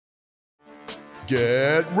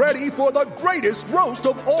Get ready for the greatest roast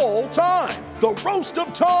of all time, the Roast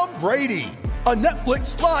of Tom Brady, a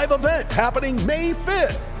Netflix live event happening May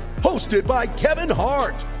 5th. Hosted by Kevin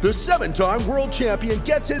Hart, the 7-time world champion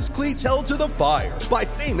gets his cleats held to the fire by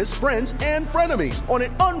famous friends and frenemies on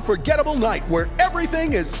an unforgettable night where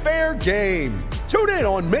everything is fair game. Tune in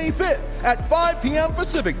on May 5th at 5 p.m.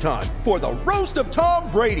 Pacific time for the Roast of Tom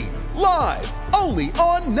Brady, live only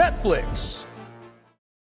on Netflix.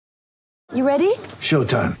 You ready?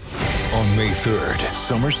 Showtime. On May 3rd,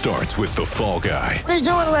 summer starts with The Fall Guy. Let's do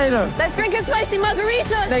it later. Let's drink a spicy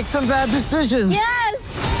margarita. Make some bad decisions. Yes!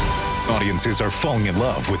 Audiences are falling in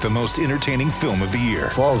love with the most entertaining film of the year.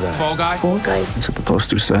 Fall Guy. Fall Guy? Fall Guy. That's what the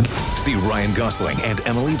poster said. See Ryan Gosling and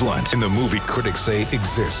Emily Blunt in the movie critics say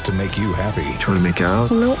exists to make you happy. Trying to make it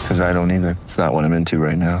out? Nope. Because I don't either. It's not what I'm into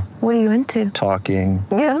right now. What are you into? Talking.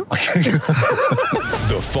 Yeah.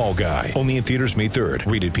 The Fall Guy. Only in theaters May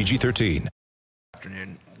 3rd. Rated PG-13.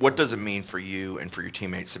 Afternoon. What does it mean for you and for your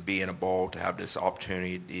teammates to be in a bowl, to have this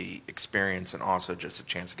opportunity, the experience, and also just a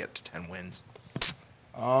chance to get to 10 wins?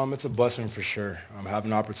 It's a blessing for sure.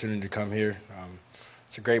 Having an opportunity to come here.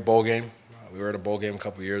 It's a great bowl game. We were at a bowl game a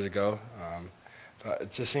couple years ago. But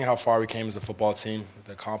it's just seeing how far we came as a football team.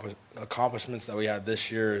 The accomplishments that we had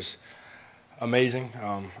this year is amazing.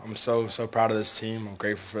 I'm so proud of this team. I'm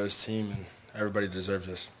grateful for this team, and everybody deserves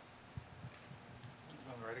this.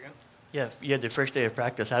 Yeah, you had the first day of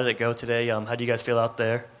practice. How did it go today? How do you guys feel out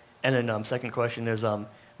there? And then second question is,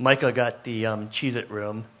 Micah got the Cheez-It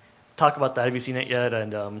room. Talk about that. Have you seen it yet?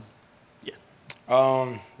 And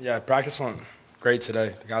yeah, practice went great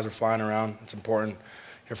today. The guys were flying around. It's important.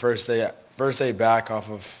 Your first day back off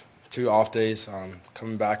of 2 off days,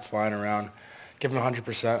 coming back, flying around, giving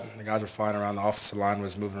 100%. The guys were flying around. The offensive line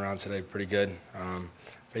was moving around today pretty good.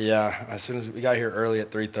 But yeah, as soon as we got here early at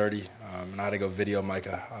 3:30, and I had to go video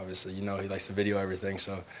Micah. Obviously, you know he likes to video everything.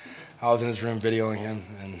 So I was in his room videoing him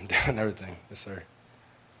and doing everything. Yes, sir.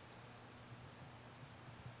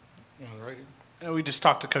 All right. And we just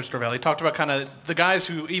talked to Coach Dorvelli. He talked about kind of the guys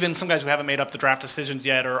who, even some guys who haven't made up the draft decisions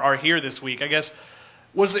yet or are here this week. I guess,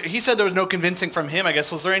 he said there was no convincing from him. I guess,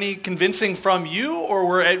 was there any convincing from you, or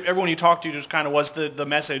were everyone you talked to just kind of was the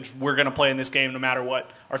message, we're going to play in this game no matter what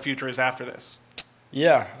our future is after this?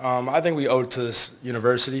 Yeah, I think we owe it to this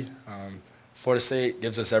university. Florida State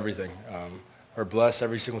gives us everything. We're blessed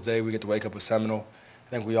every single day we get to wake up with Seminole. I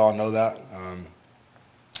think we all know that.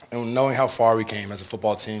 And knowing how far we came as a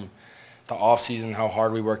football team, the off-season, how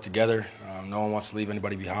hard we work together, no one wants to leave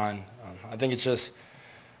anybody behind. I think it's just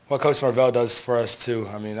what Coach Norvell does for us too.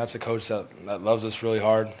 I mean, that's a coach that loves us really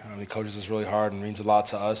hard. He coaches us really hard and means a lot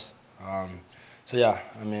to us. So yeah,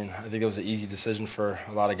 I mean, I think it was an easy decision for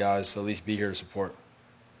a lot of guys to at least be here to support.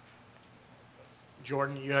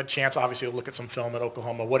 Jordan, you had a chance, obviously, to look at some film at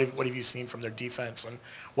Oklahoma. What have you seen from their defense, and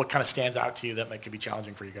what kind of stands out to you that could be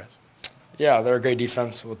challenging for you guys? Yeah, they're a great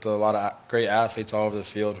defense with a lot of great athletes all over the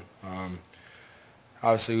field.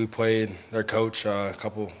 Obviously, we played their coach a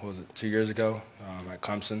couple, 2 years ago at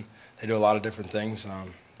Clemson. They do a lot of different things.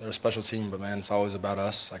 They're a special team, but, man, it's always about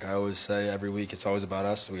us. Like I always say every week, it's always about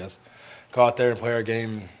us. We have to go out there and play our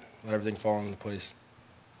game and let everything fall into place.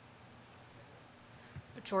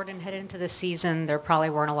 Jordan, headed into the season, there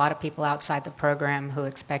probably weren't a lot of people outside the program who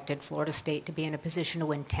expected Florida State to be in a position to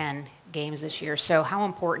win 10 games this year. So how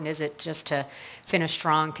important is it just to finish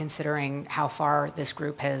strong considering how far this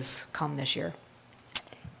group has come this year?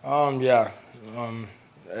 It's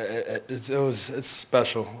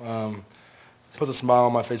special. Puts a smile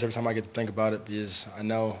on my face every time I get to think about it because I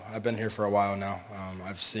know I've been here for a while now.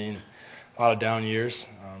 I've seen a lot of down years.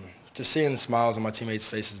 Just seeing the smiles on my teammates'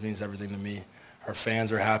 faces means everything to me. Our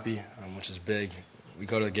fans are happy, which is big. We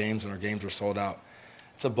go to the games and our games are sold out.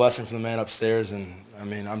 It's a blessing for the man upstairs, and I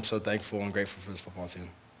mean, I'm so thankful and grateful for this football team.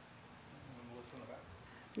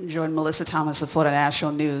 Jordan, Melissa Thomas of Florida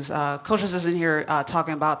National News. Coach was in here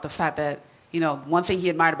talking about the fact that, one thing he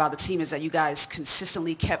admired about the team is that you guys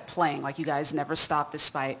consistently kept playing, like you guys never stopped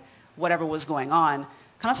despite whatever was going on.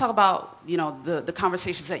 Kind of talk about, the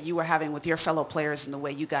conversations that you were having with your fellow players and the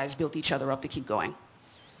way you guys built each other up to keep going.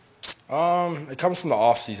 It comes from the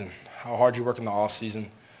off season, how hard you work in the off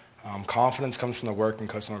season. Confidence comes from the work, and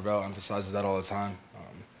Coach Norvell emphasizes that all the time.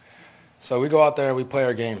 So we go out there and we play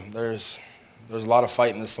our game. There's a lot of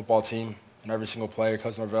fight in this football team, and every single player.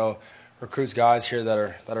 Coach Norvell recruits guys here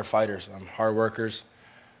that are fighters, hard workers.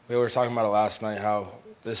 We were talking about it last night, how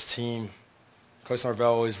this team, Coach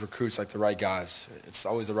Norvell always recruits like the right guys. It's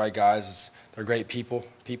always the right guys. They're great people.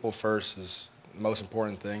 People first is the most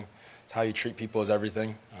important thing. It's how you treat people is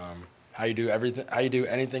everything. How you do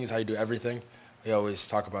anything is how you do everything. We always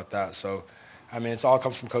talk about that. So I mean, it's all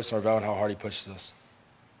comes from Coach Norvell and how hard he pushes us.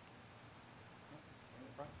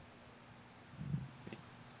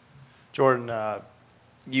 Jordan,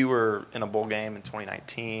 you were in a bowl game in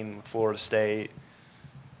 2019 with Florida State.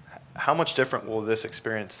 How much different will this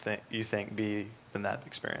experience you think be than that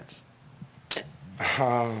experience?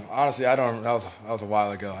 Honestly, I don't. That was a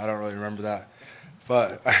while ago. I don't really remember that.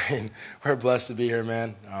 But I mean, we're blessed to be here,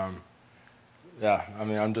 man. Yeah, I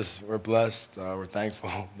mean, we're blessed. We're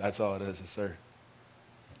thankful. That's all it is, yes, sir.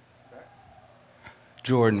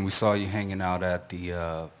 Jordan, we saw you hanging out at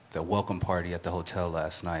the welcome party at the hotel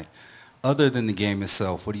last night. Other than the game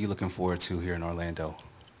itself, what are you looking forward to here in Orlando?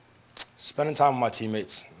 Spending time with my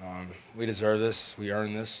teammates. We deserve this. We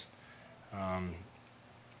earn this.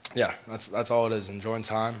 Yeah, that's all it is. Enjoying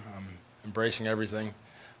time, embracing everything.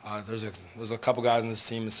 There's a couple guys in this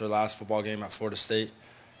team. It's their last football game at Florida State,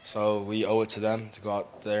 so we owe it to them to go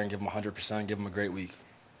out there and give them 100%, give them a great week.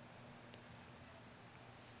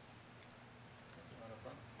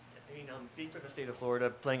 Being from the state of Florida,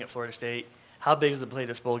 playing at Florida State, how big is the play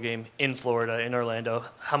this bowl game in Florida, in Orlando?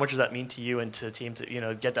 How much does that mean to you and to the team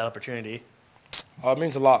to get that opportunity? It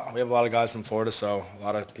means a lot. We have a lot of guys from Florida, so a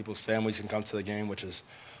lot of people's families can come to the game, which is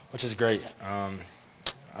great.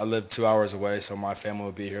 I live 2 hours away, so my family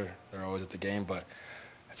will be here. They're always at the game, but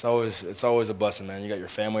it's always a blessing, man. You got your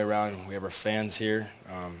family around. We have our fans here.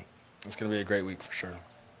 It's going to be a great week for sure.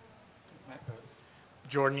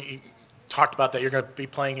 Jordan, you talked about that you're going to be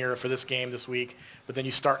playing here for this game this week, but then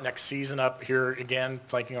you start next season up here again,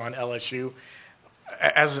 taking on LSU.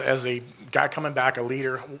 As a guy coming back, a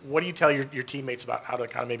leader, what do you tell your teammates about how to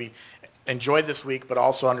kind of maybe enjoy this week, but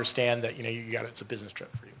also understand that it's a business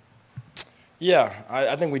trip for you? Yeah,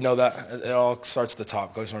 I think we know that. It all starts at the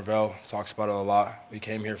top. Coach Norvell talks about it a lot. We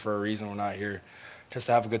came here for a reason. We're not here just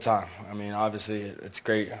to have a good time. I mean, obviously, it's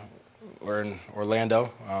great. We're in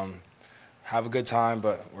Orlando. Have a good time,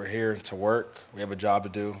 but we're here to work. We have a job to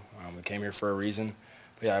do. We came here for a reason.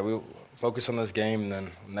 But, yeah, we'll focus on this game, and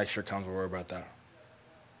then when next year comes, we'll worry about that.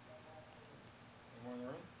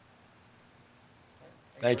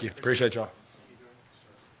 Thank you. Appreciate y'all.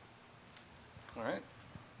 All right.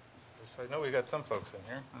 So I know we got some folks in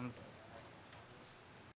here.